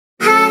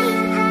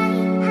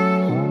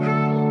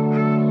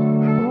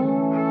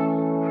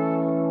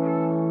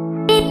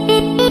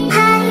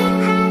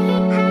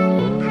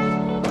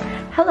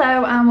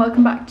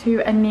welcome back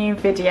to a new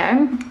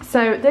video.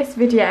 So this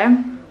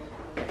video,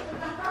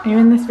 are you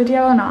in this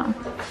video or not?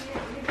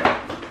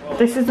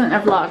 This isn't a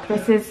vlog,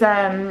 this is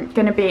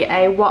gonna be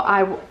a what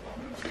I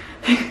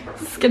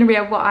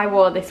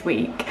wore this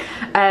week.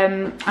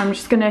 I'm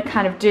just gonna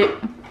kind of do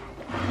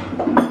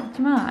you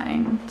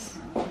mind?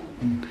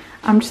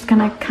 I'm just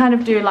gonna kind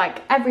of do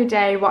like every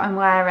day what I'm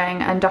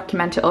wearing and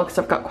document it all because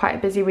I've got quite a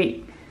busy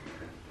week.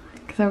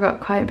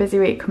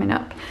 Coming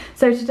up.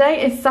 So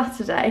today is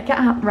Saturday. Get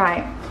out.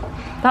 Right.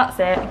 That's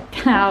it.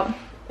 Get out.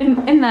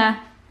 In there.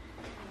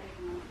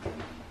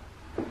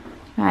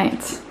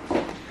 Right.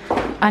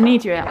 I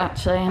need you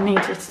actually. I need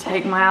you to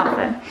take my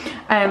outfit.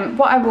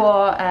 What I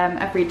wore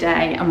every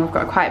day, and we've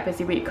got quite a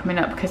busy week coming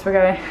up because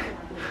I'm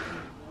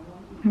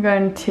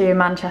going to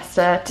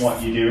Manchester.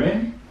 What are you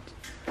doing?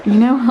 You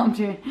know what I'm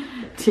doing?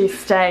 To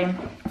stay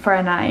for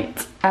a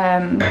night.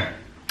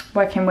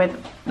 Working with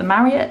the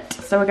Marriott,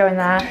 so we're going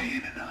there. Day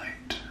and a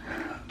night,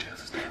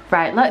 Manchester.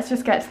 Right, let's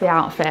just get to the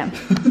outfit.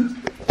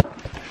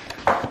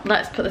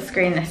 Let's put the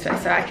screen this way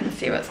so I can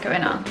see what's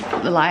going on.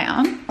 Put the light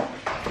on.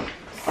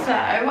 So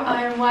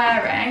I'm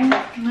wearing,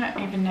 I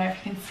don't even know if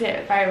you can see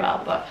it very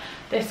well, but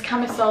this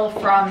camisole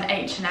from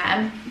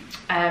H&M,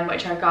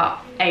 which I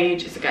got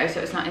ages ago,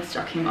 so it's not in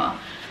stock anymore.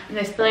 And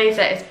this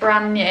blazer is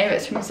brand new,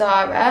 it's from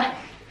Zara.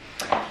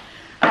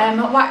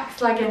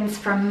 Wax leggings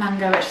from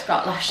Mango, which I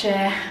got last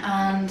year,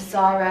 and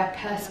Zara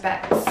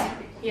Perspex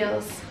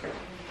heels.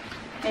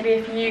 Maybe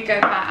if you go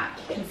back,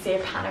 you can see a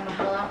pan of my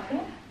whole outfit.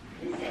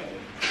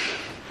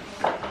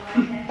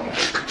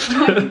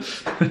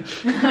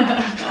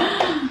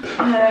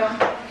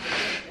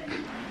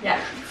 Yeah,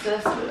 so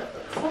that's what it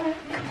looks like.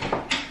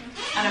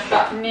 And I've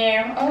got new,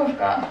 I've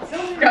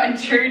got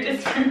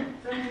intruders from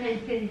Grandma.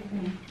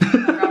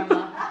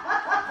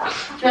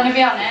 Do you want to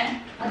be on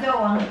it? I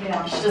don't want to be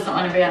on it. She doesn't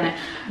want to be on it.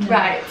 No.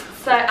 Right,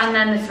 so, and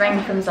then this ring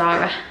from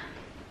Zara.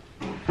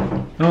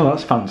 Oh,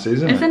 that's fancy,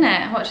 isn't it? Isn't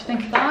it? What do you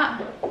think of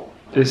that?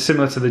 It's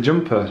similar to the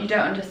jumper. You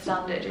don't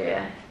understand it, do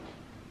you?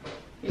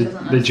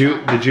 The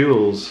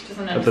jewels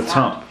at the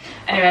top.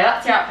 Anyway,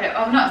 that's the outfit.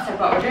 I've not said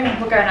what we're doing.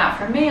 We're going out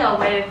for a meal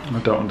with I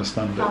don't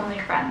understand family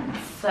friends,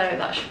 so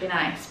that should be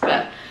nice.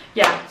 But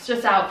yeah, it's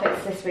just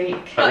outfits this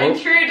week. Got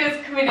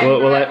intruders coming in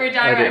from every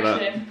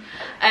direction.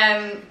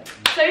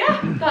 So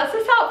yeah, that's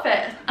this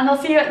outfit, and I'll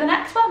see you at the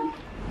next one.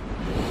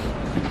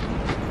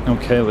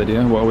 Okay,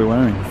 Lydia, what are we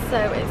wearing? So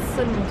it's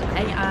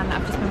Sunday, and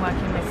I've just been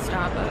working with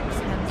Starbucks,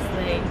 hence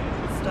the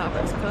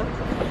Starbucks cup,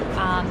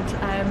 and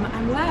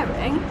I'm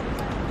wearing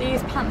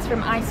these pants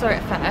from I Saw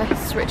It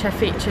First, which I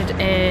featured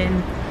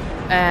in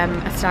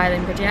a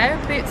styling video.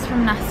 Boots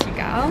from Nasty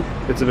Gal.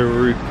 Bit of a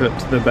Rupert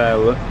the Bear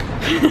look.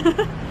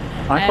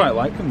 I quite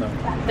like them though.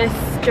 This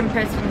jumper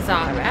is from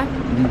Zara.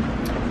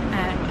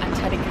 And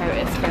teddy coat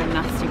is from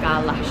Nasty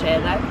Gal last year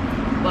though.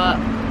 But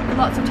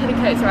lots of teddy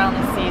coats around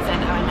this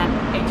season, and then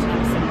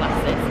H&M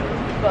sunglasses.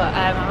 But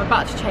I'm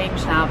about to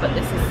change now, but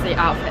this is the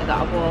outfit that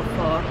I wore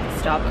for the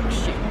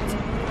Starbucks shoot.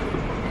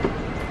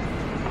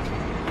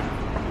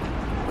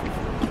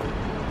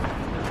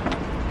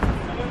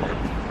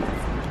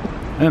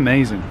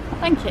 Amazing.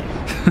 Thank you.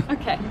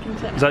 Okay,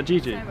 continue. Is that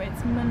Gigi? So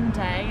it's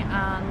Monday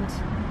and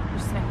we're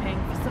snipping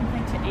for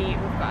something to eat.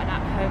 We've got an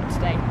at-home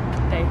day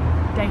to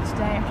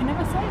day. I can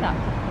never say that.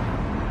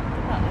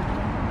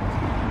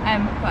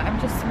 But I'm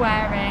just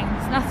wearing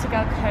this Nasty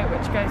Girl coat,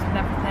 which goes with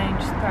everything.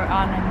 Just throw it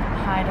on and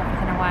hide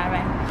everything I'm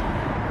wearing.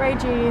 Grey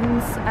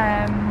jeans,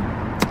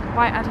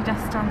 white Adidas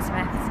Stan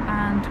Smiths,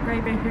 and grey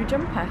boohoo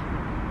jumper.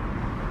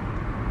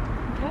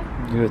 Okay.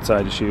 You gotta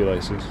tie your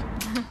shoelaces.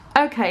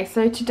 Okay,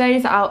 so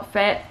today's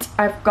outfit,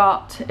 I've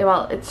got,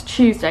 well, it's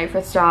Tuesday for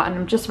a start, and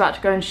I'm just about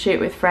to go and shoot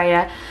with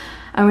Freya.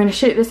 I'm going to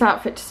shoot this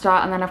outfit to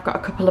start, and then I've got a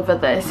couple of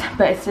others.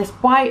 But it's this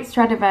white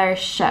Stradivarius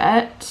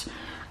shirt,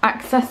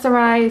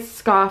 accessorised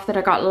scarf that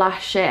I got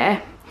last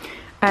year,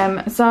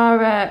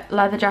 Zara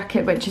leather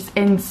jacket, which is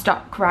in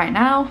stock right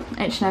now,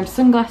 H&M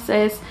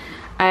sunglasses,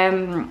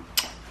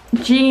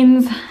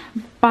 jeans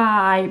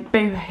by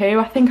Boohoo,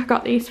 I think I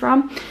got these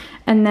from,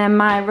 and then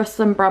my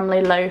Russell and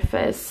Bromley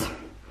loafers.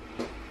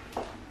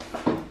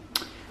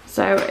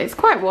 So it's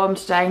quite warm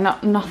today,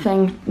 not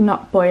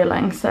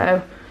boiling,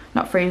 so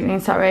not freezing,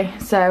 sorry.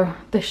 So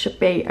this should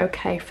be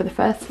okay for the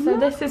first. So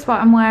this is what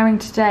I'm wearing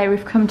today.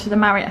 We've come to the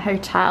Marriott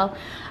Hotel.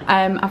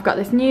 I've got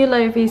this new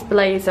Lovies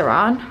blazer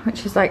on,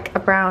 which is like a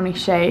brownie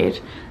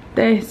shade.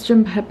 This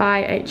jumper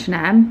by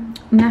H&M.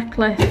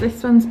 Necklace,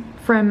 this one's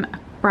from a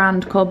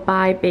brand called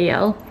By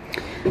Beale.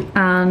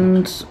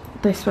 And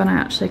this one I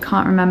actually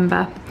can't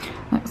remember.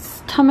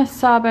 It's Thomas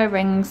Sabo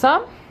rings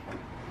on.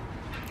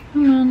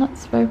 Come on,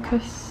 let's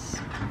focus.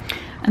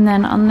 And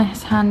then on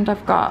this hand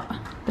I've got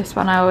this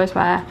one I always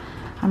wear,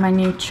 and my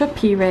new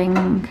Chuppy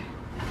ring.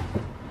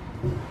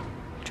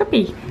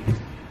 Chuppy.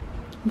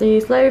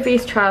 These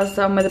Lovies trousers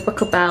on with a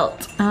buckle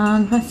belt,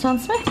 and my Stan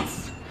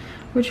Smiths.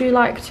 Would you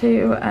like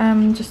to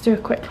just do a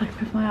quick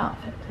clip of my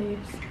outfit, please?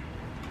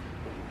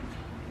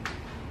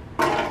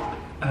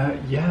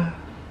 Yeah.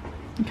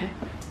 Okay.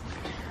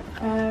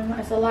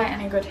 Is the light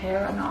any good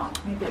here or not?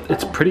 Maybe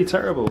it's pretty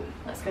terrible.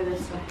 Let's go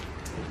this way.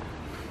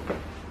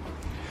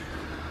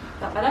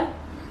 that better?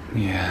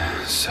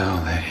 Yeah, so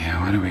Lydia,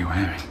 what are we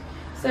wearing?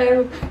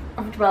 So,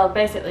 well,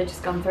 basically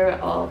just gone through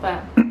it all,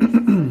 but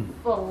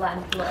full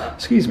length look.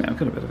 Excuse me, I've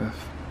got a bit of a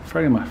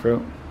frog in my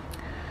throat.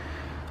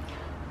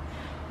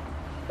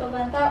 Full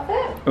length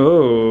outfit.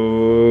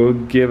 Oh,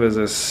 give us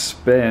a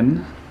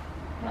spin.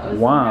 That was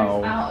Wow.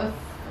 the most out of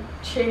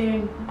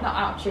tune, not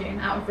out of tune,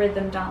 out of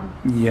rhythm dance.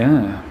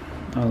 Yeah,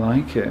 I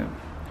like it.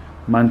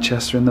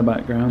 Manchester in the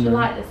background. Do you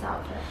like this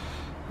outfit?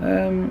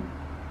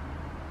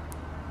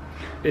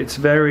 It's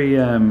very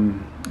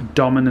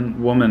dominant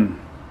woman.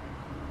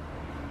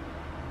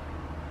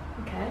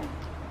 Okay.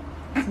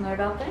 That's no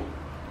bad thing.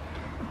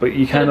 But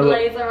you kind of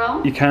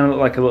look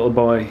like a little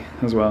boy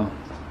as well.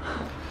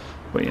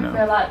 But you know. I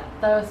feel like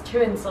there was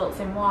 2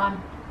 insults in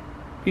one.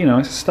 You know,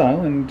 it's a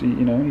style, and you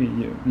know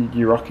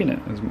you're rocking it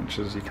as much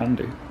as you can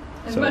do.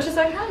 As much as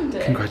I can do.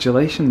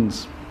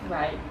 Congratulations.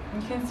 Right,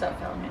 you can stop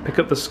filming. Pick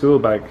up the school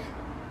bag.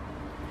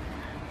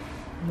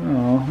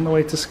 Oh, on the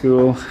way to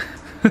school.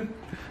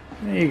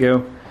 There you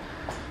go.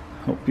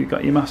 Hope you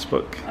got your maths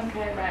book.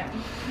 Okay, right.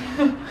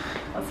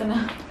 What's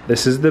enough?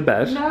 This is the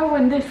bed. No,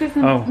 and this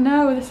isn't. Oh.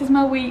 No, this is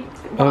my week.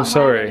 Oh,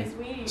 sorry.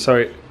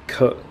 Sorry,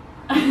 cut.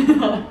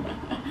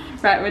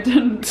 Right, we're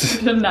done.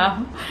 We're done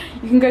now.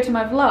 You can go to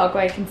my vlog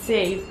where you can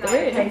see the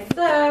room. Okay,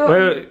 so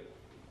Wait.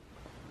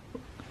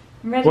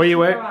 I'm ready What are to you go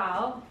wearing?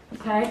 out.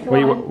 Okay, What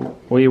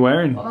are you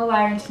wearing? What am I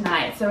wearing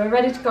tonight? So we're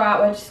ready to go out.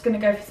 We're just going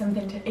to go for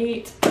something to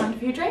eat and a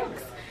few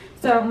drinks.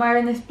 So I'm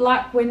wearing this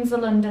black Windsor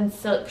London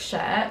silk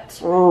shirt.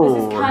 Oh.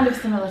 This is kind of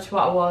similar to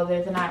what I wore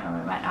the other night when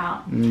we went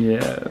out.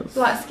 Yes.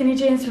 Black skinny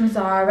jeans from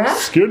Zara.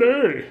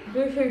 Skinny.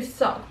 Boohoo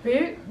sock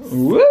boots.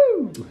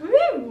 Woo.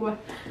 Woo!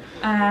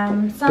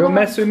 Don't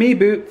mess with me,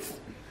 boots.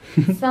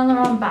 Saint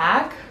Laurent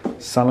bag.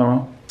 Saint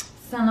Laurent.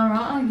 Saint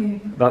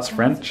Laurent. That's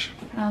French.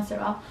 Pronounce it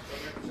well.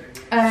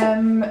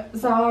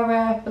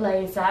 Zara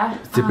blazer.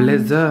 The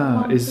blazer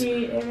Monki is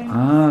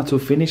earrings. to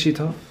finish it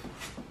off.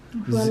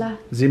 Voila.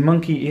 The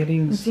monkey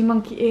earrings. The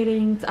monkey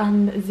earrings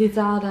and the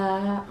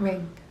Zara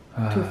ring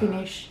to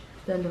finish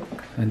the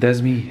look. And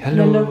there's me.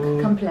 Hello. The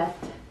look complete.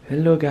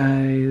 Hello,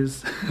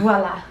 guys.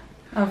 Voila.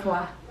 Au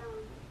revoir.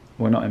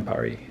 We're not in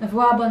Paris. Au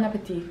revoir, bon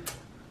appétit.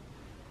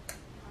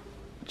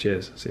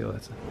 Cheers. See you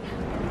later.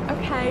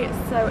 Okay,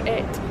 so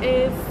it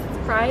is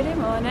Friday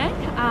morning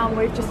and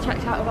we've just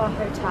checked out of our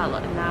hotel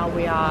and now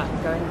we are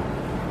going.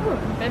 Ooh,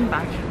 bin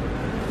bag.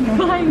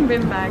 Flying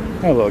bin bag.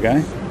 Hello, guy.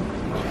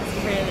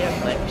 It's really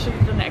ugly. We should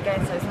have done it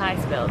again so it's a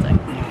nice building.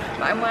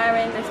 But I'm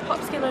wearing this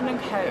Popsky London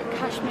coat,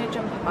 cashmere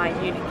jumper by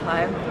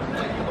Uniqlo,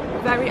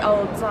 very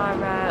old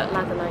Zara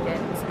leather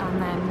leggings,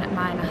 and then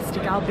my nasty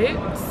gal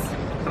boots,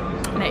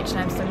 and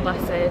H&M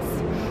sunglasses,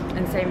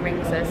 and same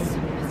rings as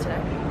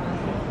yesterday.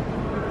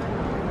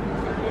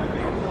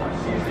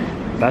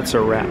 That's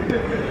a wrap.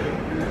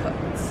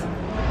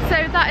 So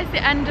that is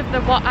the end of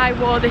the what I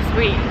wore this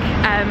week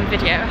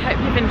video. I hope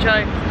you've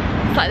enjoyed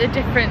slightly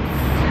different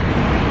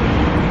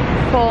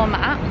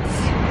format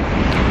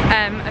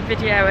of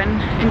video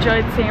and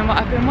enjoyed seeing what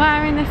I've been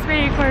wearing this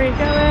week. Where are you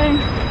going?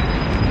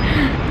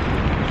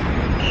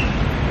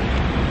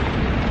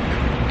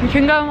 You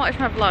can go and watch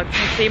my vlogs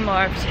and see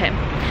more of Tim.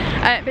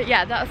 But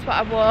yeah, that's what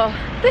I wore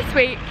this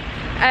week.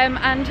 And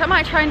I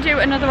might try and do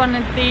another one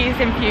of these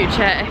in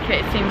future if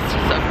it seems to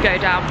sort of go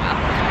down well.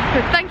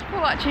 So thank you for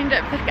watching.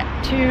 Don't forget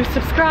to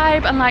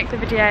subscribe and like the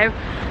video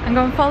and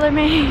go and follow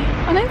me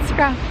on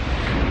Instagram.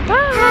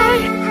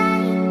 Bye!